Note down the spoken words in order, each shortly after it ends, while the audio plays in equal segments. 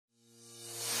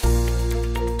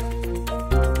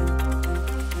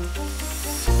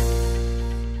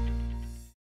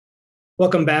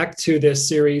Welcome back to this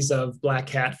series of Black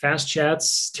Hat Fast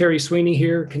Chats. Terry Sweeney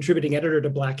here, contributing editor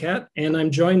to Black Hat, and I'm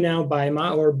joined now by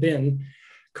Maor Bin,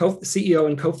 CEO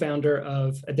and co-founder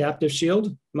of Adaptive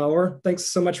Shield. Maor, thanks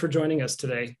so much for joining us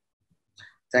today.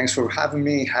 Thanks for having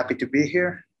me. Happy to be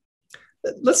here.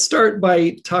 Let's start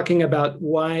by talking about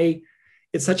why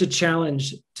it's such a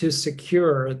challenge to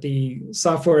secure the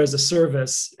software as a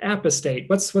service app estate.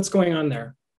 What's going on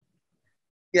there?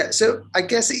 Yeah, so I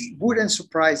guess it wouldn't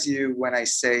surprise you when I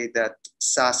say that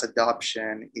SaaS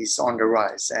adoption is on the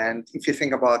rise. And if you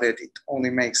think about it, it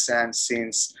only makes sense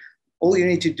since all you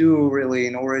need to do really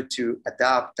in order to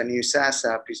adopt a new SaaS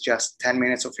app is just 10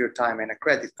 minutes of your time and a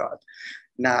credit card.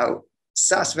 Now,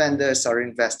 SaaS vendors are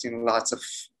investing lots of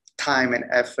time and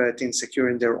effort in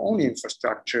securing their own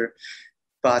infrastructure,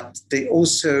 but they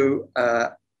also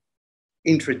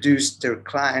introduce their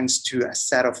clients to a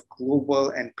set of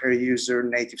global and per-user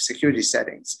native security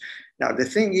settings. Now, the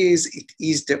thing is, it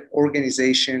is the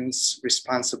organization's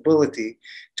responsibility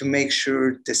to make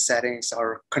sure the settings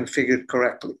are configured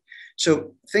correctly.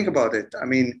 So think about it. I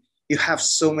mean, you have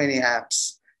so many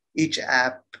apps. Each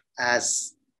app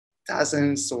has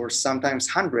dozens or sometimes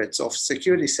hundreds of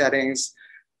security settings.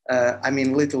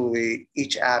 Literally,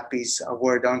 each app is a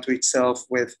word unto itself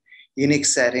with unique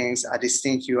settings, a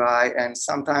distinct UI, and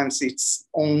sometimes its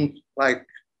own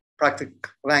practical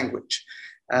language.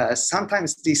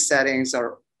 Sometimes these settings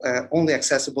are only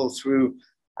accessible through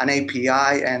an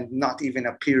API and not even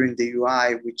appear in the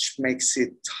UI, which makes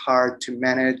it hard to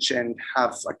manage and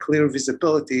have a clear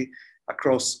visibility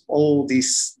across all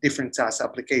these different SaaS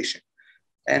applications.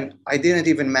 And I didn't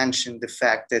even mention the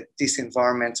fact that these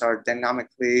environments are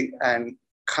dynamically and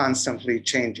constantly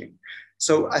changing.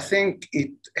 So I think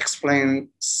it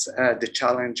explains the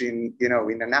challenge in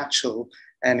a nutshell,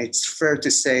 and it's fair to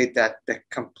say that the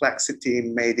complexity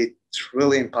made it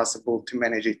really impossible to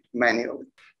manage it manually.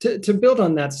 To build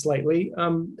on that slightly,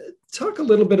 talk a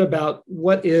little bit about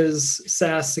what is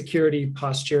SaaS Security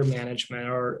Posture Management,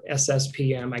 or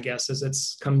SSPM, I guess, as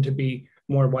it's come to be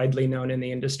more widely known in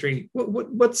the industry.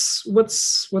 What's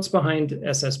behind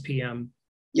SSPM?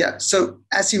 Yeah, so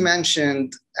as you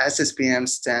mentioned, SSPM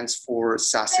stands for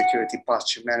SaaS Security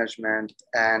Posture Management,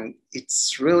 and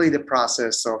it's really the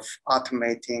process of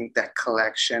automating the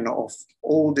collection of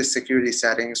all the security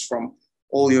settings from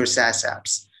all your SaaS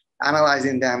apps,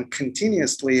 analyzing them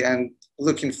continuously and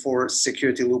looking for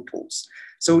security loopholes.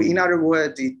 So in other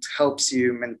words, it helps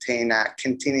you maintain a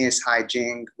continuous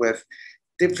hygiene with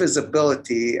deep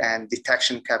visibility and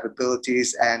detection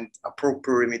capabilities and a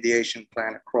proper remediation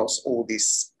plan across all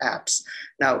these apps.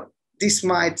 Now, this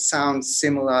might sound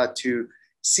similar to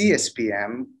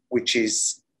CSPM, which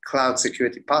is Cloud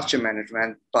Security Posture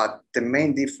Management, but the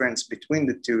main difference between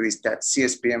the two is that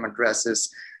CSPM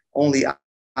addresses only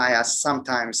IaaS,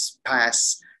 sometimes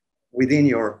PaaS within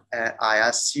your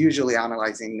IaaS, usually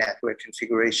analyzing network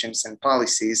configurations and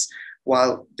policies,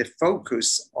 while the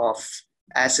focus of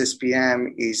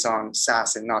SSPM is on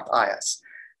SaaS and not IaaS.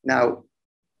 Now,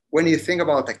 when you think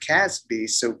about the CASB,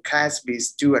 so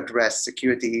CASBs do address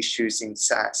security issues in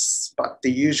SaaS, but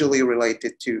they're usually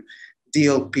related to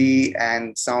DLP,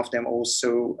 and some of them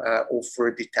also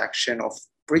offer detection of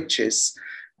breaches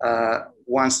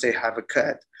once they have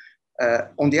occurred.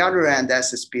 On the other hand,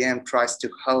 SSPM tries to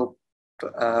help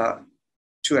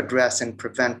to address and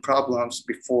prevent problems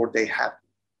before they happen.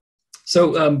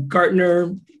 So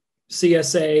Gartner,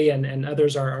 CSA, and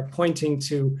others are pointing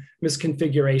to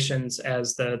misconfigurations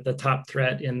as the top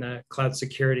threat in the cloud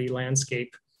security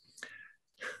landscape.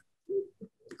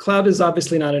 Cloud is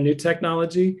obviously not a new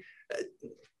technology.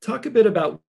 Talk a bit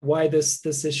about why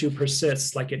this issue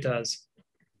persists like it does.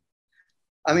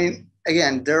 I mean,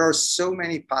 again, there are so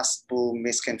many possible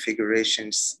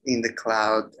misconfigurations in the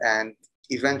cloud, and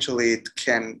eventually it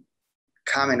can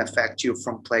come and affect you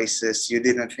from places you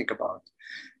didn't think about.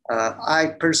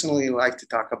 I personally like to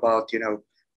talk about,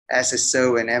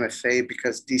 SSO and MFA,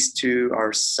 because these two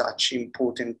are such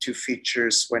important two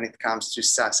features when it comes to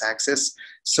SaaS access.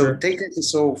 So Sure. take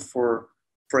SSO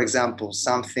for example,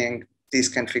 this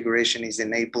configuration is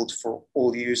enabled for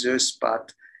all users,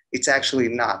 but it's actually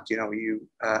not. You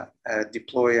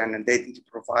deploy an identity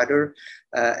provider,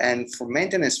 and for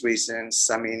maintenance reasons,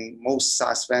 I mean, most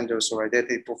SaaS vendors or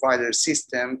identity provider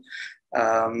system,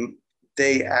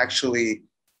 they actually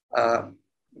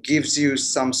gives you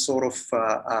some sort of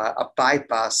a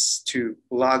bypass to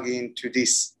log into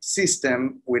this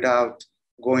system without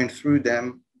going through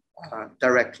them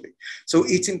directly. So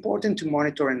it's important to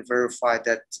monitor and verify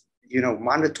that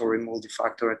mandatory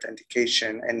multi-factor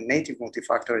authentication and native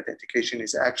multi-factor authentication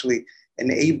is actually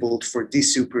enabled for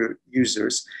these super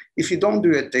users. If you don't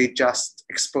do it, they just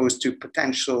exposed to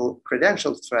potential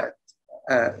credential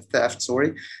theft,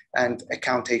 and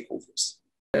account takeovers.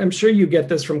 I'm sure you get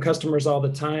this from customers all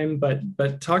the time, but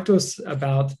talk to us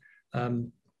about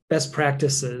best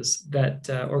practices that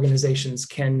organizations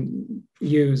can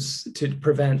use to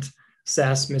prevent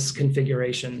SaaS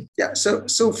misconfiguration. Yeah,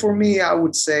 so for me, I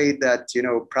would say that,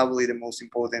 probably the most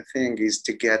important thing is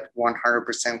to get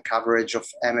 100% coverage of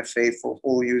MFA for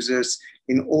all users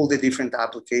in all the different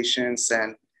applications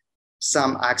and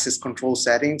some access control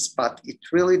settings, but it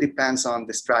really depends on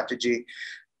the strategy.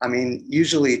 I mean,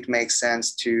 usually it makes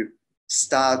sense to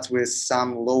start with some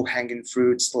low-hanging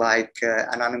fruits like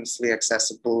anonymously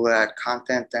accessible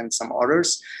content and some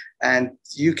others. And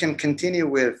you can continue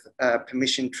with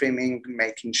permission trimming,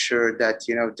 making sure that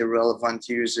the relevant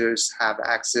users have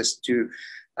access to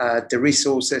the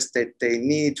resources that they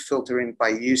need, filtering by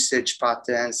usage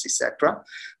patterns, etc.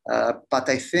 But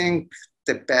I think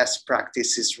the best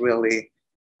practice is really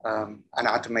an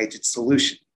automated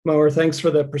solution. Maor, thanks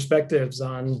for the perspectives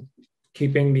on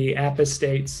keeping the app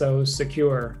estate so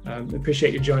secure.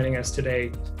 Appreciate you joining us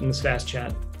today in this Fast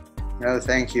Chat. No,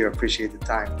 thank you. Appreciate the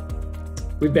time.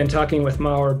 We've been talking with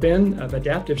Maor Bin of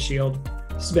Adaptive Shield.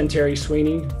 This has been Terry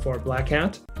Sweeney for Black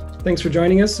Hat. Thanks for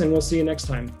joining us, and we'll see you next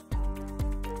time.